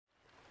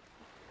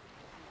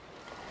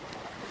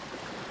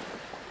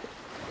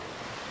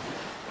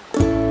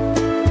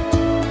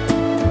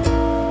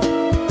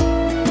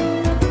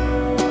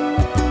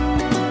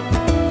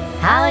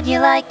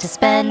like to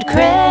spend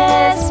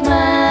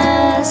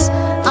Christmas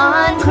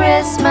on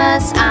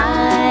Christmas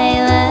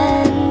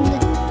Island?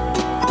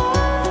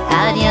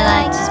 How do you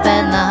like to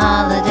spend the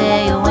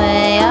holiday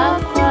away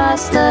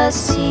across the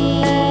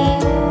sea?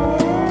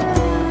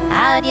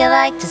 How do you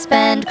like to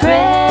spend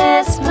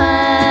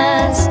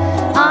Christmas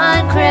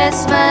on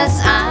Christmas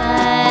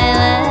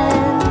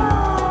Island?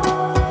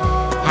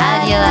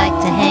 How do you like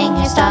to hang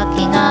your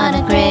stocking on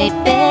a great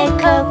big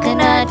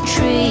coconut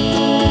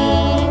tree?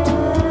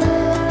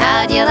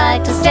 How do you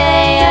like to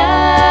stay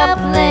up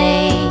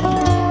late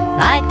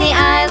like the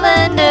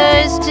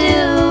islanders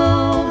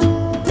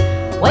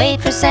do?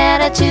 Wait for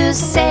Santa to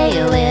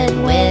sail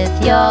in with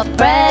your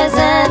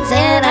presents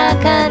in a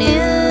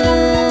canoe.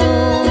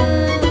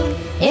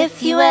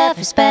 If you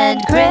ever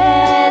spend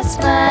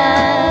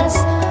Christmas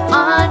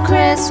on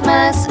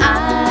Christmas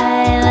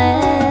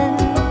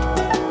Island,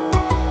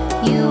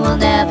 you will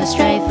never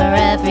stray, for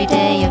every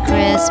day your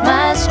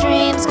Christmas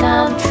dreams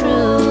come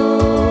true.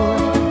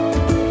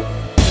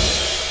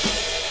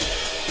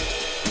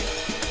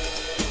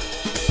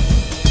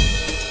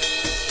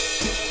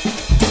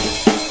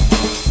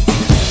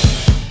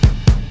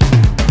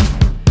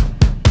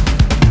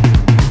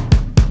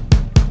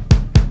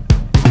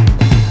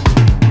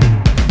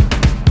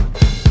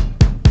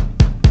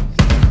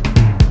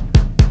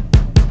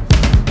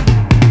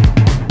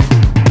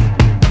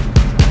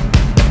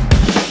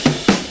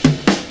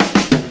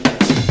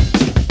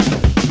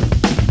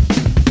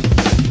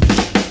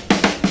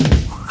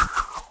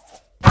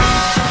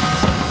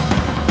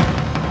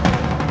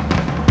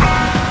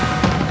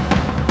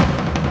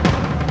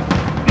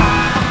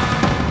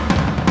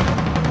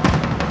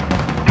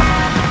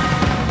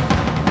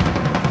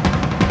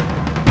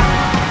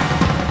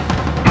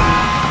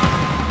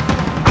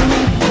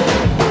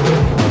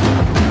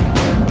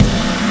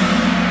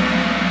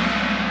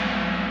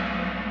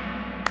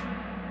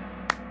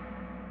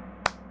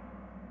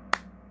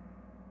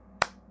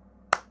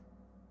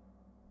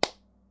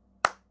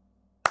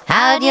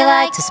 How do you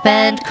like to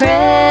spend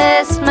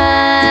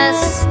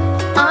Christmas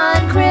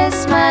on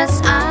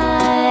Christmas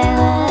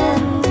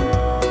Island?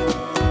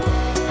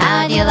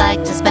 How do you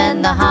like to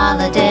spend the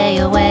holiday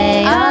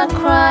away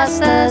across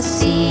the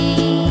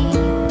sea?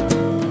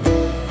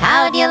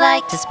 How do you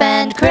like to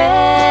spend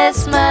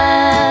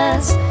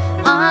Christmas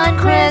on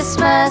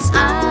Christmas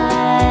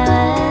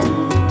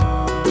Island?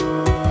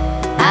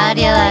 How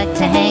do you like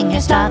to hang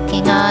your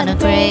stocking on a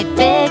great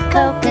big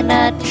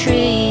coconut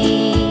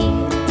tree?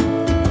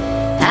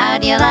 How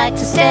do you like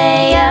to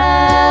stay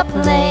up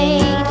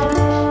late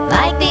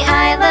like the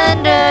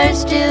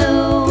islanders do?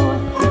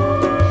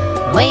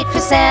 Wait for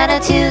Santa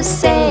to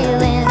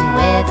sail in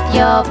with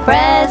your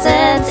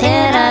presents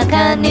in a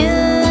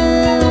canoe.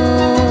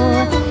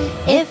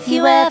 If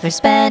you ever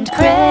spend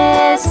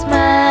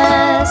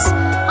Christmas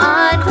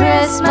on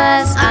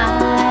Christmas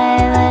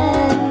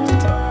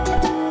Island,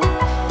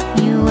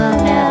 you will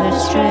never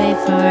stray,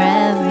 for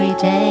every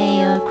day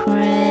your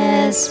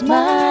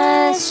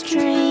Christmas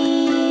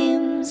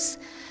dreams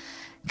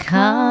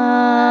come